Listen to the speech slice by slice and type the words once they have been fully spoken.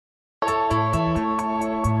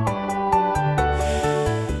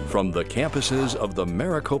From the campuses of the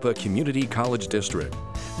Maricopa Community College District,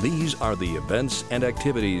 these are the events and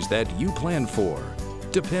activities that you plan for,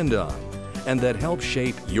 depend on, and that help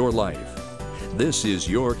shape your life. This is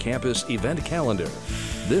your campus event calendar.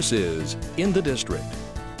 This is In the District.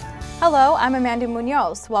 Hello, I'm Amanda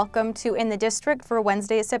Munoz. Welcome to In the District for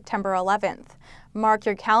Wednesday, September 11th. Mark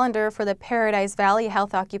your calendar for the Paradise Valley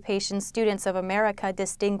Health Occupation Students of America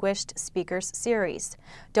Distinguished Speakers Series.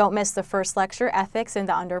 Don't miss the first lecture, Ethics in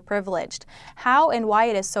the Underprivileged, how and why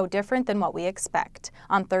it is so different than what we expect,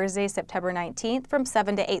 on Thursday, September 19th from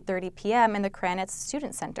 7 to 8:30 p.m. in the Kranitz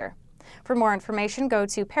Student Center. For more information, go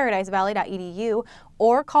to paradisevalley.edu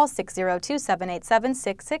or call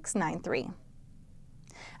 602-787-6693.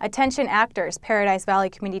 Attention actors, Paradise Valley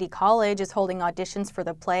Community College is holding auditions for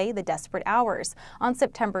the play The Desperate Hours on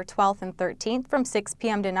September 12th and 13th from 6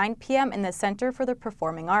 p.m. to 9 p.m. in the Center for the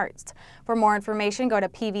Performing Arts. For more information, go to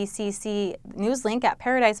PVCC Newslink at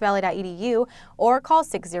paradisevalley.edu or call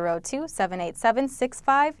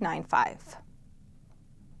 602-787-6595.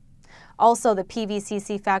 Also, the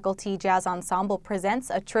PVCC Faculty Jazz Ensemble presents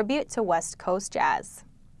a tribute to West Coast Jazz.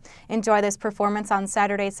 Enjoy this performance on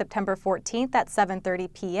Saturday, September 14th at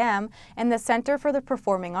 7:30 p.m. in the Center for the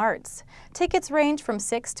Performing Arts. Tickets range from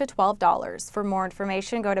 $6 to $12. For more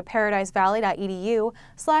information, go to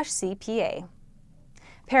paradisevalley.edu/CPA.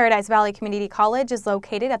 Paradise Valley Community College is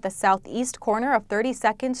located at the southeast corner of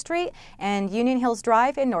 32nd Street and Union Hills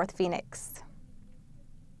Drive in North Phoenix.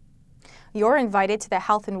 You're invited to the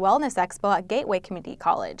Health and Wellness Expo at Gateway Community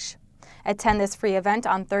College. Attend this free event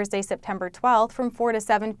on Thursday, September 12th from 4 to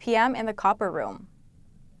 7 p.m. in the Copper Room.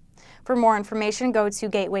 For more information, go to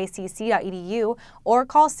gatewaycc.edu or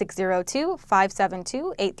call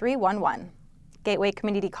 602-572-8311. Gateway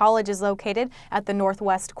Community College is located at the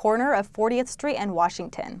northwest corner of 40th Street and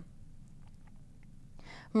Washington.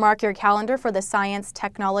 Mark your calendar for the Science,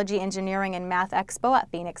 Technology, Engineering, and Math Expo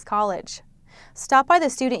at Phoenix College. Stop by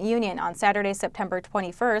the Student Union on Saturday, September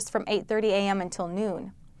 21st from 8:30 a.m. until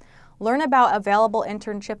noon. Learn about available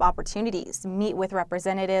internship opportunities, meet with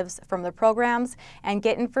representatives from the programs, and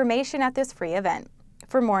get information at this free event.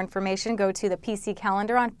 For more information, go to the PC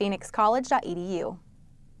calendar on phoenixcollege.edu.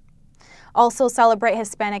 Also celebrate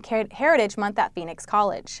Hispanic Heritage Month at Phoenix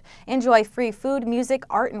College. Enjoy free food, music,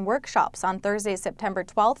 art, and workshops on Thursday, September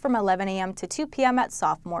 12th from 11 a.m. to 2 p.m. at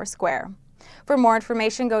Sophomore Square. For more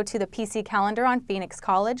information, go to the PC calendar on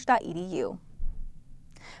phoenixcollege.edu.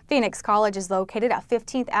 Phoenix College is located at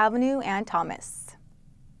 15th Avenue and Thomas.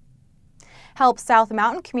 Help South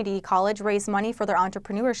Mountain Community College raise money for their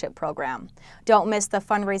entrepreneurship program. Don't miss the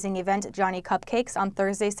fundraising event at Johnny Cupcakes on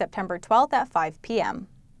Thursday, September 12th at 5 p.m.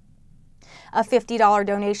 A $50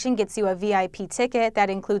 donation gets you a VIP ticket that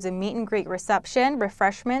includes a meet and greet reception,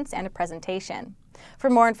 refreshments, and a presentation. For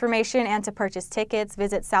more information and to purchase tickets,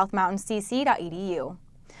 visit southmountaincc.edu.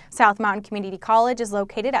 South Mountain Community College is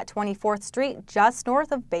located at 24th Street, just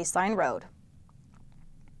north of Baseline Road.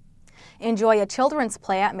 Enjoy a children's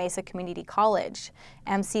play at Mesa Community College.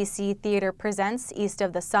 MCC Theater presents East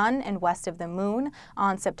of the Sun and West of the Moon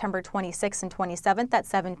on September 26th and 27th at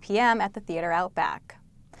 7 p.m. at the Theater Outback.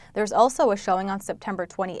 There's also a showing on September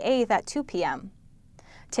 28th at 2 p.m.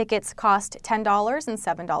 Tickets cost $10 and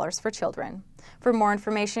 $7 for children. For more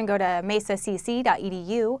information, go to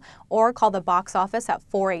mesacc.edu or call the box office at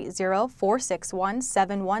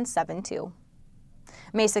 480-461-7172.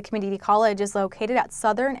 Mesa Community College is located at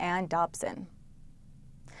Southern and Dobson.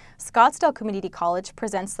 Scottsdale Community College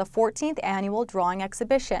presents the 14th Annual Drawing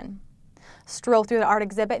Exhibition. Stroll through the art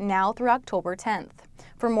exhibit now through October 10th.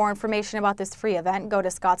 For more information about this free event, go to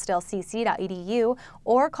scottsdalecc.edu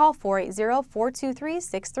or call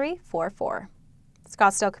 480-423-6344.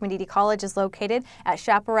 Scottsdale Community College is located at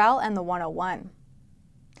Chaparral and the 101.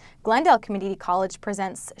 Glendale Community College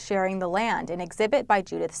presents Sharing the Land, an exhibit by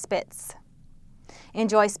Judith Spitz.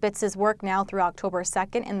 Enjoy Spitz's work now through October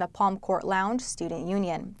 2nd in the Palm Court Lounge Student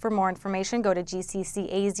Union. For more information, go to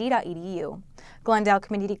gccaz.edu. Glendale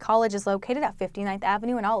Community College is located at 59th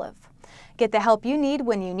Avenue and Olive. Get the help you need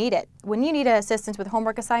when you need it. When you need assistance with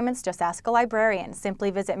homework assignments, just ask a librarian.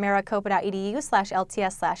 Simply visit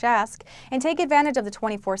maricopa.edu/lts/ask and take advantage of the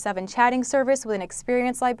 24/7 chatting service with an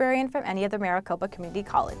experienced librarian from any of the Maricopa community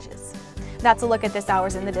colleges. That's a look at this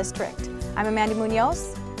hour's In the District. I'm Amanda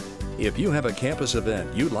Munoz. If you have a campus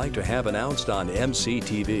event you'd like to have announced on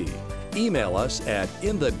MCTV, email us at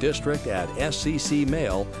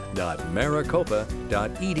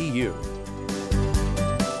inthedistrict@sccmail.maricopa.edu.